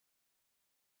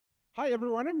Hi,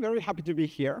 everyone. I'm very happy to be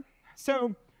here.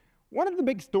 So one of the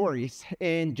big stories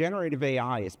in generative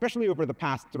AI, especially over the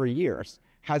past 3 years,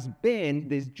 has been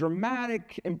this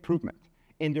dramatic improvement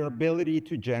in their ability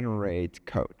to generate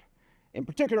code. In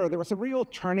particular, there was a real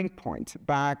turning point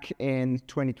back in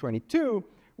 2022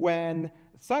 when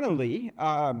suddenly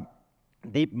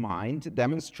DeepMind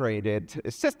demonstrated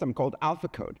a system called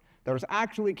AlphaCode that was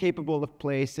actually capable of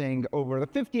placing over the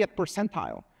 50th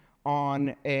percentile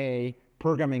on a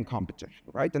programming competition,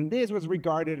 right? And this was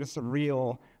regarded as a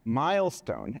real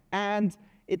milestone. And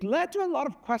it led to a lot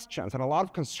of questions and a lot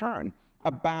of concern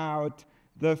about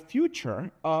the future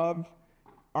of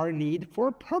our need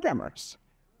for programmers.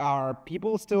 Are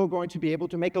people still going to be able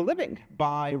to make a living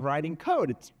by writing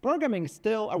code? Is programming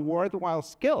still a worthwhile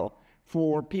skill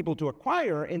for people to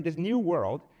acquire in this new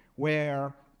world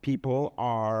where people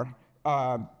are,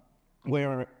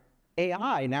 where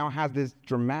AI now has these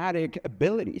dramatic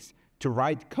abilities to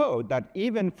write code that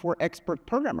even for expert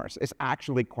programmers is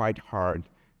actually quite hard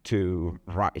to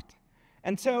write.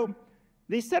 And so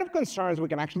these set of concerns, we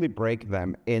can actually break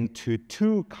them into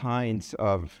two kinds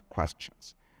of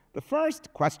questions. The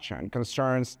first question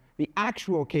concerns the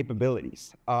actual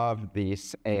capabilities of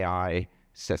these AI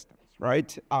systems,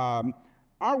 right?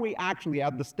 Are we actually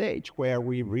at the stage where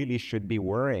we really should be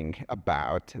worrying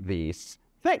about these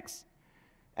things?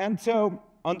 And so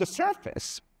on the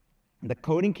surface, the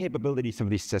coding capabilities of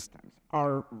these systems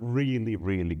are really,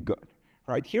 really good,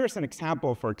 right? Here's an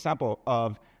example, for example,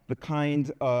 of the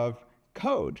kind of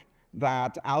code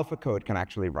that AlphaCode can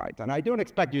actually write. And I don't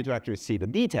expect you to actually see the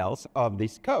details of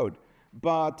this code,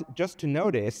 but just to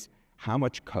notice how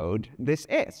much code this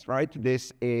is, right?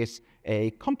 This is a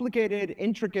complicated,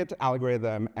 intricate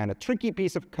algorithm and a tricky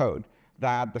piece of code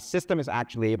that the system is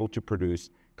actually able to produce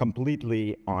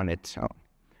completely on its own.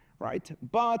 Right?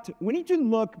 But we need to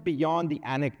look beyond the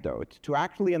anecdote to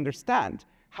actually understand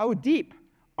how deep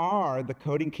are the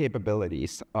coding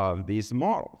capabilities of these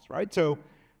models, right? So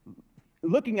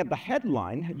looking at the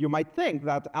headline, you might think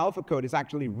that AlphaCode is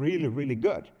actually really, really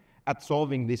good at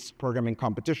solving these programming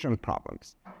competition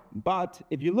problems. But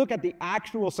if you look at the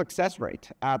actual success rate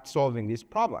at solving these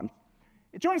problems,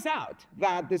 it turns out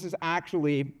that this is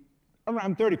actually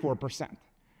around 34%,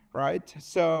 right?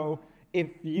 So if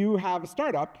you have a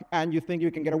startup and you think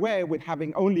you can get away with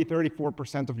having only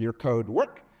 34% of your code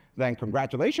work, then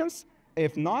congratulations.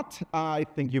 If not, I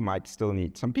think you might still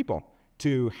need some people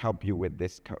to help you with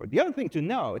this code. The other thing to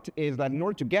note is that in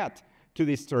order to get to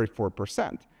this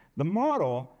 34%, the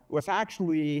model was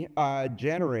actually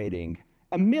generating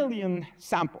 1 million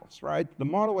samples, right? The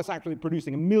model was actually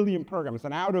producing 1 million programs,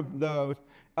 and out of those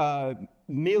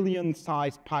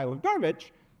million-sized pile of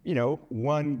garbage,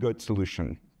 one good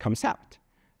solution comes out.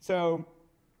 So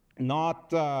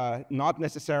not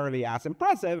necessarily as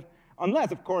impressive,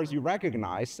 unless, of course, you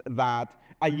recognize that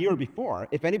a year before,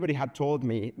 if anybody had told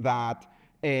me that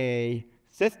a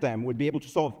system would be able to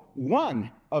solve one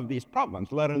of these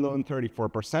problems, let alone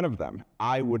 34% of them,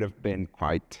 I would have been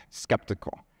quite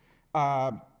skeptical.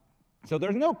 So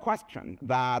there's no question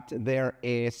that there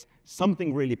is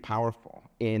something really powerful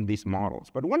in these models.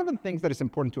 But one of the things that is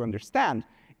important to understand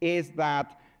is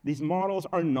that these models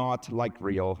are not like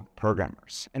real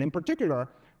programmers. And in particular,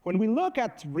 when we look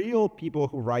at real people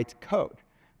who write code,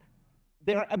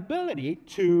 their ability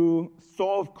to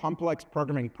solve complex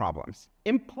programming problems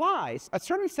implies a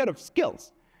certain set of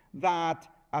skills that,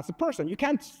 as a person, you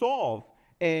can't solve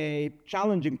a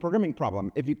challenging programming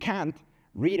problem if you can't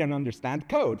read and understand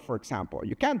code, for example.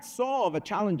 You can't solve a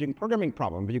challenging programming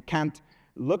problem if you can't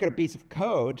look at a piece of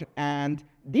code and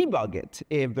debug it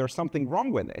if there's something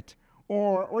wrong with it.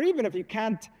 Or even if you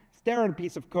can't stare at a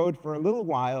piece of code for a little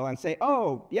while and say,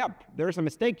 oh, yep, there's a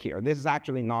mistake here. This is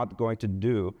actually not going to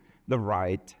do the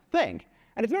right thing.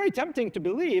 And it's very tempting to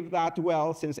believe that,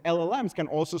 well, since LLMs can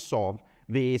also solve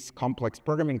these complex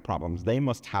programming problems, they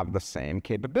must have the same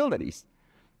capabilities.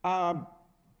 And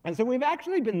so we've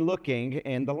actually been looking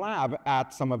in the lab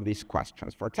at some of these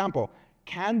questions. For example,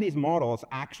 can these models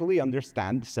actually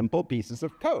understand simple pieces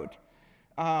of code?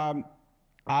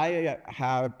 I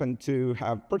happen to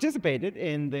have participated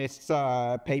in this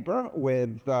paper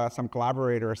with some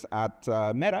collaborators at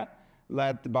Meta,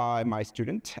 led by my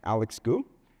student, Alex Gu.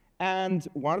 And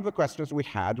one of the questions we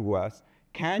had was,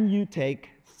 can you take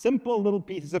simple little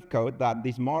pieces of code that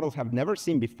these models have never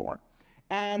seen before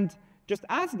and just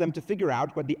ask them to figure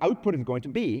out what the output is going to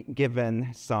be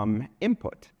given some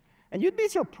input? And you'd be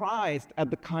surprised at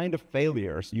the kind of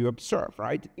failures you observe,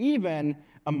 right? Even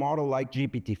a model like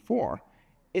GPT-4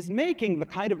 is making the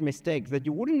kind of mistakes that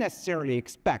you wouldn't necessarily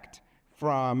expect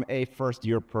from a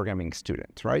first-year programming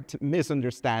student, right?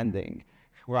 Misunderstanding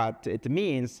what it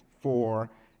means for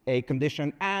a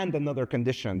condition and another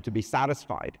condition to be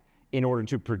satisfied in order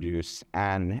to produce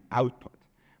an output.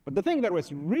 But the thing that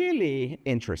was really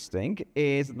interesting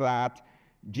is that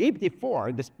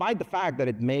GPT-4, despite the fact that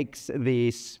it makes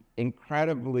these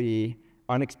incredibly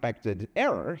unexpected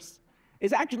errors,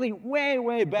 is actually way,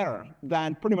 way better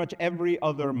than pretty much every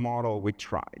other model we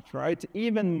tried, right?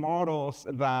 Even models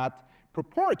that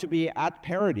purport to be at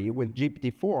parity with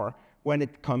GPT-4 when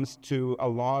it comes to a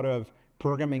lot of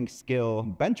programming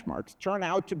skill benchmarks turn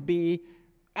out to be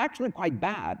actually quite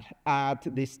bad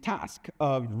at this task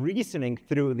of reasoning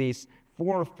through these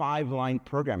 4 or 5 line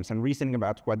programs and reasoning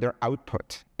about what their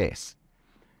output is.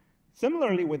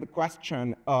 Similarly, with the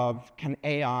question of can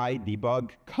AI debug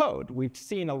code, we've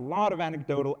seen a lot of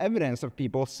anecdotal evidence of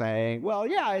people saying, well,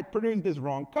 yeah, it produced this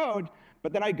wrong code,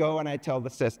 but then I go and I tell the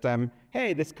system,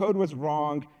 hey, this code was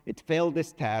wrong, it failed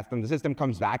this test, and the system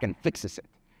comes back and fixes it,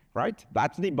 right?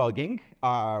 That's debugging.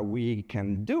 We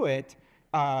can do it.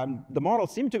 The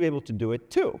models seem to be able to do it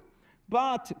too.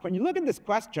 But when you look at this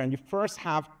question, you first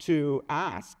have to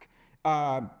ask,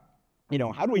 how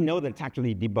do we know that it's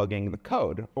actually debugging the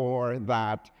code or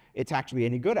that it's actually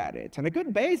any good at it? And a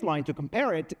good baseline to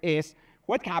compare it is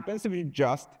what happens if you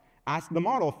just ask the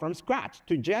model from scratch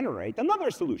to generate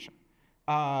another solution.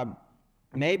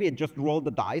 Maybe it just rolled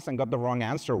the dice and got the wrong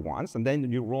answer once, and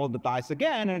then you roll the dice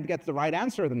again and it gets the right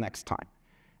answer the next time,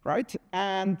 right?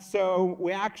 And so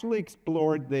we actually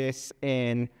explored this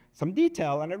in some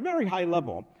detail and at a very high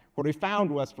level. What we found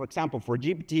was, for example, for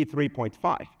GPT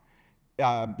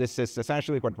 3.5, this is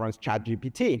essentially what runs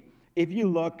ChatGPT. If you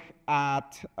look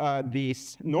at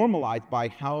these normalized by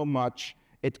how much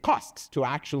it costs to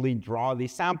actually draw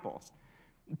these samples,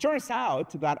 it turns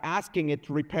out that asking it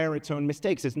to repair its own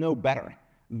mistakes is no better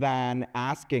than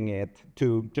asking it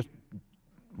to just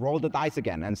roll the dice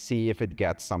again and see if it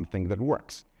gets something that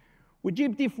works. With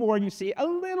GPT-4, you see a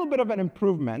little bit of an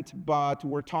improvement, but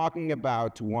we're talking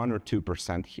about 1 or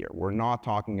 2% here. We're not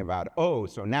talking about, oh,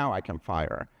 so now I can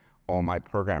fire all my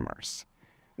programmers.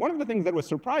 One of the things that was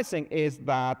surprising is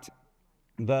that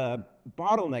the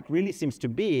bottleneck really seems to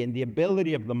be in the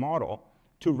ability of the model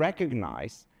to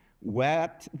recognize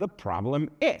what the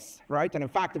problem is, right? And in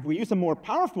fact, if we use a more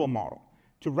powerful model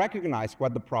to recognize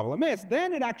what the problem is,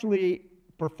 then it actually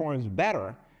performs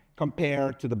better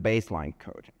compared to the baseline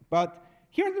code. But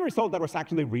here's the result that was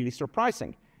actually really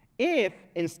surprising. If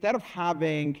instead of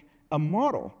having a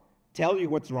model tell you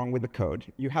what's wrong with the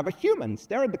code, you have a human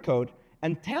stare at the code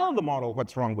and tell the model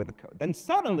what's wrong with the code, then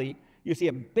suddenly you see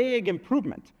a big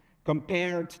improvement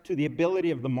compared to the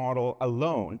ability of the model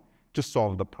alone to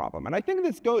solve the problem. And I think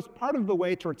this goes part of the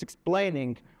way towards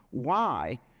explaining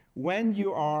why, when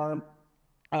you are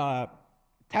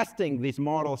testing these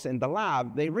models in the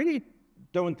lab, they really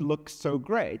don't look so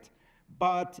great.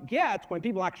 But yet, when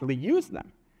people actually use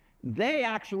them, they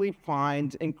actually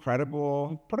find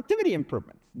incredible productivity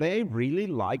improvements. They really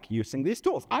like using these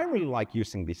tools. I really like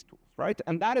using these tools, right?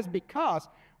 And that is because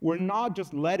we're not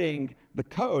just letting the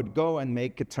code go and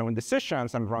make its own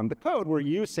decisions and run the code. We're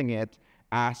using it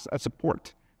as a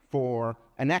support for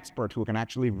an expert who can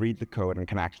actually read the code and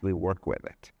can actually work with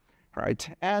it, right?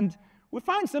 And we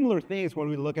find similar things when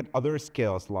we look at other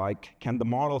skills, like can the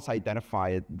models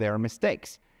identify their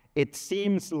mistakes? It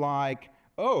seems like,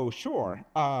 oh, sure,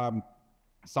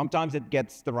 sometimes it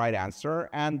gets the right answer,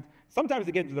 and sometimes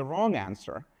it gets the wrong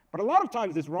answer. But a lot of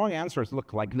times, these wrong answers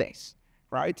look like this,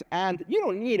 right? And you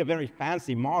don't need a very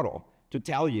fancy model to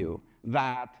tell you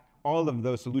that all of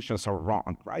those solutions are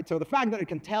wrong, right? So the fact that it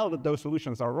can tell that those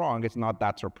solutions are wrong is not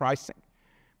that surprising.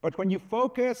 But when you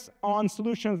focus on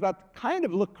solutions that kind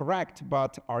of look correct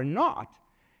but are not,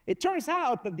 it turns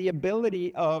out that the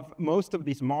ability of most of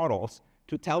these models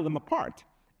to tell them apart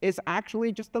is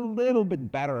actually just a little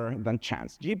bit better than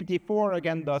chance. GPT-4,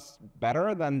 again, does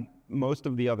better than most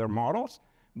of the other models,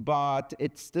 but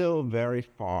it's still very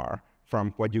far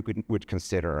from what you would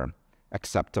consider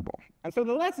acceptable. And so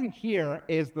the lesson here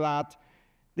is that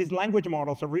these language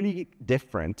models are really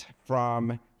different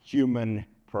from human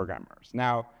programmers.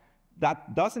 Now,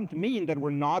 that doesn't mean that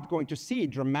we're not going to see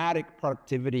dramatic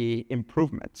productivity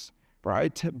improvements,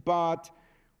 right? But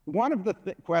one of the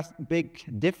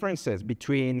big differences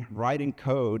between writing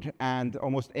code and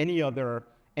almost any other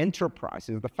enterprise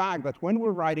is the fact that when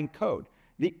we're writing code,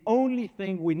 the only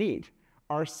thing we need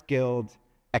are skilled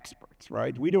experts,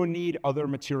 right? We don't need other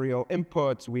material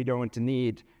inputs. We don't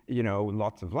need,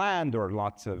 lots of land or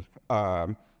lots of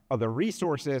other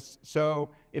resources. So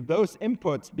if those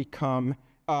inputs become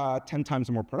 10 times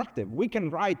more productive, we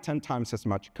can write 10 times as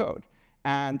much code.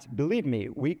 And believe me,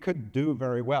 we could do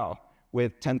very well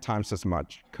with 10 times as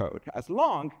much code, as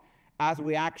long as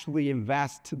we actually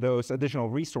invest those additional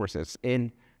resources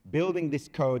in building this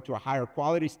code to a higher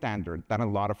quality standard than a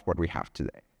lot of what we have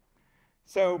today.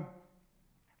 So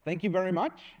thank you very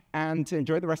much, and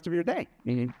enjoy the rest of your day.